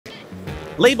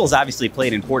Labels obviously play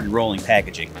an important role in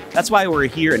packaging. That's why we're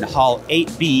here in Hall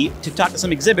 8B to talk to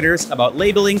some exhibitors about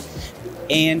labeling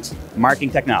and marking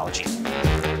technology.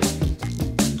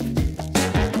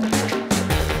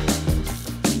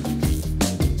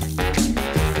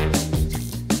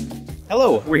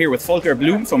 Hello, we're here with Volker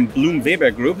Bloom from Bloom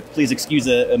Weber Group. Please excuse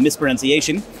a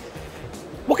mispronunciation.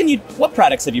 What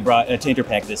products have you brought to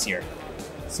Interpack this year?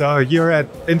 So here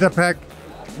at Interpack,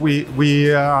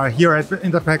 we are here at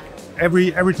Interpack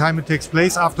every time it takes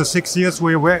place. After 6 years,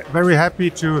 we're very happy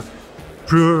to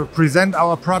present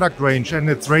our product range, and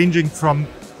it's ranging from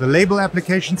the label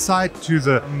application side to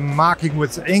the marking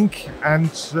with ink and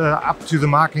up to the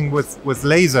marking with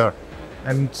laser.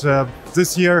 And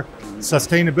this year,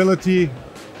 sustainability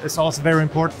is also very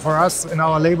important for us. In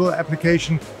our label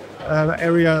application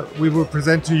area, we will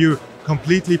present to you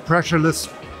completely pressureless,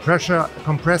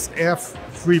 compressed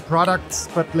air-free products,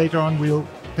 but later on we'll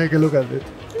take a look at it.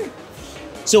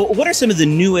 So what are some of the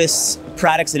newest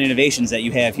products and innovations that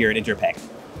you have here at Interpack?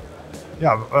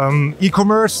 Yeah,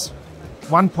 e-commerce,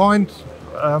 one point.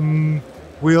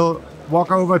 We'll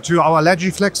walk over to our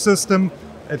Legiflex system.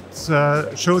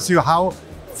 It shows you how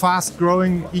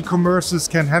fast-growing e-commerces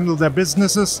can handle their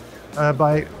businesses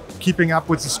by keeping up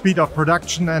with the speed of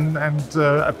production and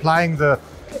applying the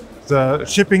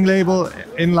shipping label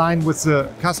in line with the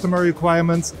customer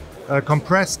requirements.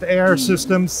 Compressed air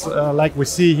systems, like we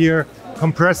see here,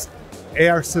 compressed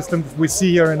air systems we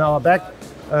see here in our back.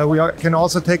 We can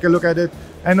also take a look at it.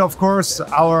 And of course,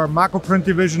 our Macroprint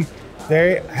division,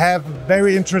 they have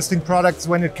very interesting products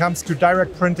when it comes to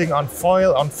direct printing on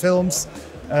foil, on films.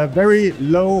 Very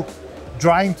low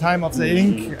drying time of the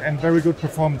ink and very good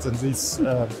performance in these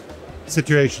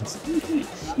situations.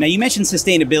 Now you mentioned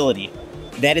sustainability.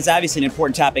 That is obviously an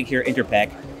important topic here at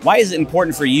Interpack. Why is it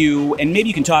important for you? And maybe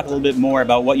you can talk a little bit more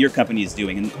about what your company is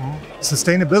doing.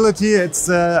 Sustainability, it's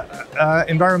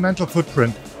environmental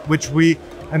footprint, which we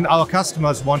and our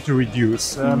customers want to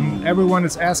reduce. Everyone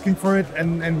is asking for it,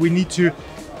 and we need to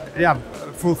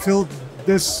fulfill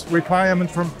this requirement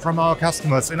from our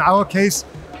customers. In our case,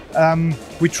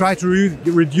 we try to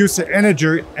reduce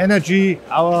the energy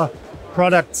our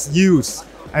products use,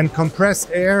 and compressed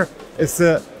air is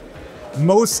the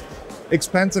most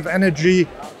expensive energy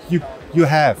you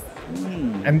have.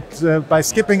 And by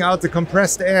skipping out the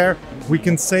compressed air, we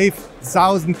can save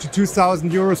 1,000 to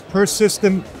 2,000 euros per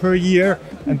system per year,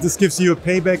 and this gives you a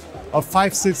payback of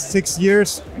 5-6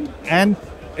 years, and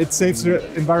it saves the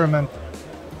environment.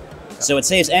 So it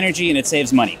saves energy and it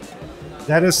saves money.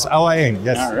 That is our aim,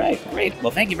 yes. All right, great.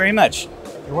 Well, thank you very much.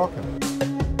 You're welcome.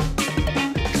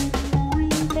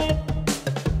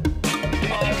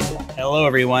 Hello,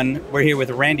 everyone. We're here with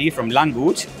Randy from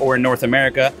Langgut, or in North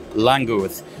America,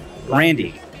 Langgut.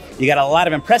 Randy, you got a lot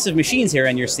of impressive machines here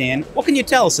on your stand. What can you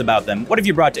tell us about them? What have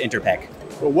you brought to Interpack?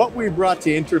 Well, what we brought to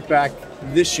Interpack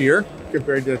this year,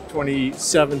 compared to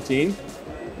 2017,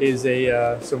 is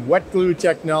some wet glue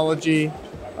technology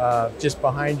just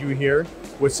behind you here,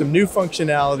 with some new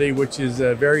functionality, which is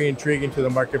very intriguing to the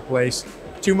marketplace.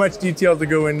 Too much detail to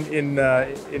go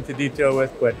into detail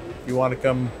with, but if you want to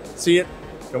come see it,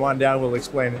 come on down, we'll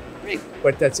explain it. Great.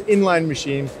 But that's inline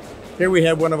machine. Here we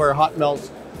have one of our hot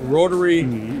melt rotary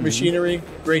machinery,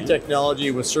 great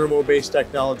technology with servo-based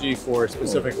technology for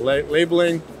specific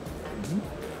labeling.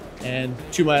 And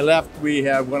to my left, we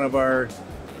have one of our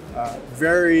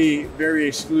very, very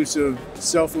exclusive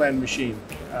self-land machine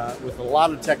with a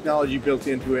lot of technology built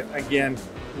into it. Again,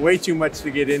 way too much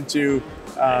to get into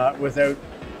without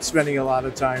spending a lot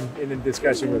of time in a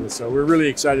discussion with us. So we're really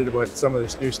excited about some of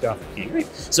this new stuff. Okay, great.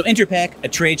 So Interpack, a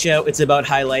trade show, it's about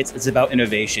highlights, it's about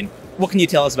innovation. What can you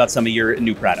tell us about some of your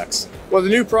new products? Well, the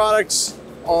new products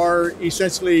are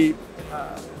essentially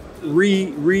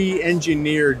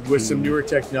re-engineered with some newer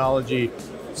technology.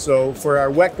 So for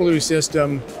our wet glue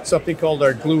system, something called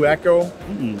our Glue Echo,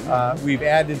 we've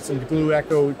added some Glue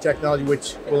Echo technology,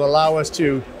 which will allow us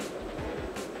to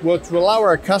allow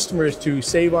our customers to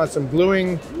save on some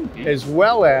gluing, as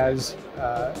well as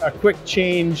a quick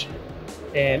change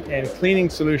and cleaning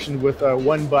solution with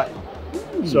one button.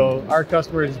 So our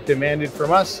customers demanded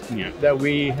from us that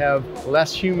we have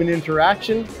less human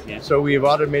interaction. So we have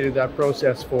automated that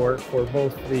process for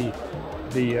both the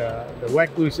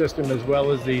wet glue system as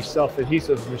well as the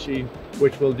self-adhesive machine,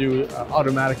 which will do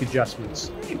automatic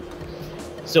adjustments.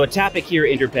 So a topic here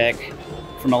at Interpack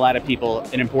from a lot of people,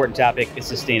 an important topic is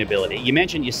sustainability. You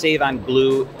mentioned you save on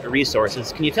glue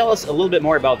resources. Can you tell us a little bit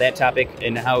more about that topic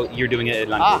and how you're doing it at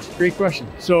Langgut? Great question.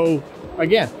 So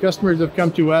again, customers have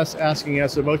come to us asking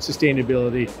us about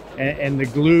sustainability and the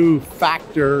glue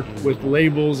factor with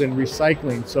labels and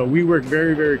recycling. So we work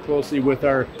very, very closely with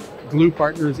our glue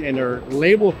partners and our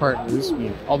label partners.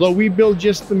 Although we build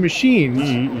just the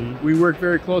machines, we work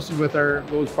very closely with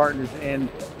those partners, and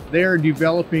they're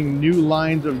developing new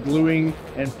lines of gluing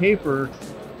and paper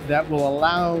that will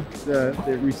allow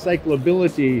the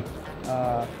recyclability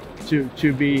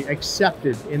to be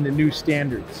accepted in the new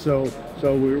standards. So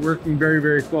we're working very,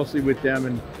 very closely with them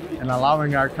and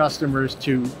allowing our customers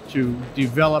to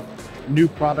develop new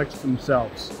products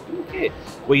themselves. Okay.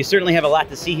 Well, you certainly have a lot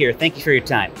to see here. Thank you for your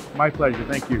time. My pleasure.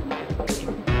 Thank you.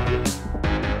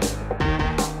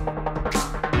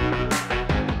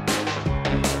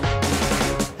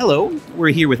 Hello, we're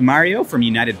here with Mario from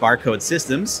United Barcode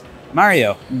Systems.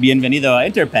 Mario, bienvenido a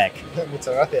Interpack.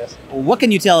 Muchas gracias. What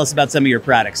can you tell us about some of your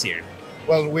products here?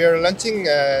 Well, we are launching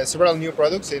several new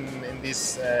products in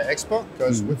this expo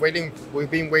because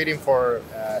we've been waiting for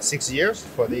 6 years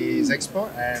for this expo,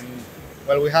 and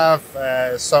well, we have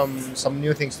some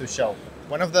new things to show.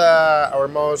 One of our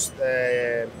most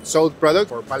sold product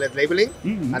for pallet labeling,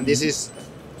 and this is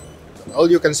all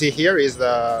you can see here is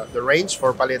the range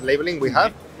for pallet labeling we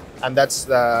have, and that's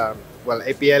the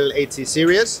APL 80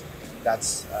 series.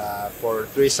 That's for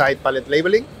 3-side pallet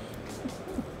labeling.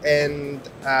 And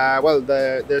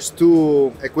there's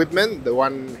two equipment. The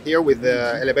one here with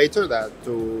the elevator that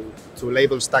to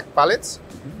label stacked pallets,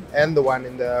 and the one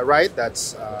in the right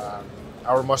that's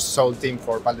our most sold team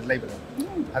for pallet labeling.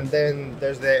 And then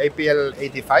there's the APL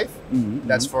 85.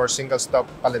 That's for single stop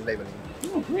pallet labeling.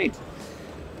 Oh, great.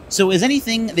 So is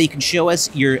anything that you can show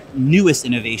us your newest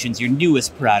innovations, your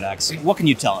newest products? What can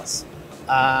you tell us?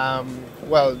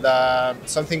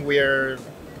 Something we're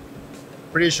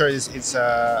pretty sure it's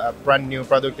a brand new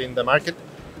product in the market.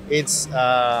 It's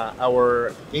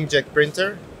our inkjet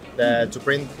printer to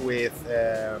print with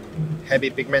heavy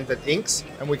pigmented inks,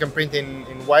 and we can print in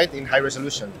white in high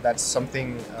resolution. That's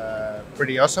something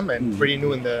pretty awesome and pretty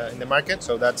new in the market.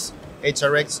 So that's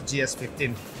HRX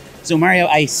GS15. So Mario,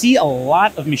 I see a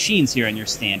lot of machines here on your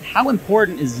stand. How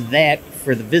important is that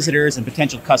for the visitors and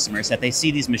potential customers that they see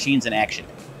these machines in action?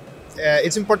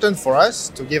 It's important for us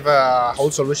to give a whole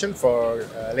solution for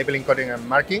labeling, coding, and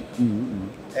marking.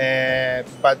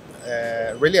 But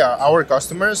really, our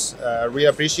customers really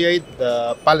appreciate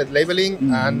the pallet labeling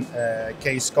and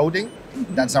case coding.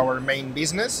 That's our main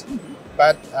business.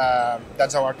 But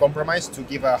that's our compromise, to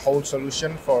give a whole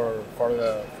solution for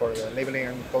the labeling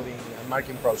and coding and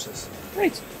marking process.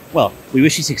 Great. Well, we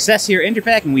wish you success here at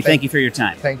Interpack, and we thank you for your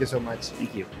time. Thank you so much.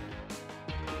 Thank you.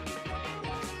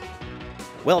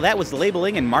 Well, that was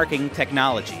labeling and marking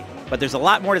technology. But there's a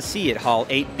lot more to see at Hall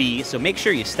 8B, so make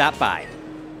sure you stop by.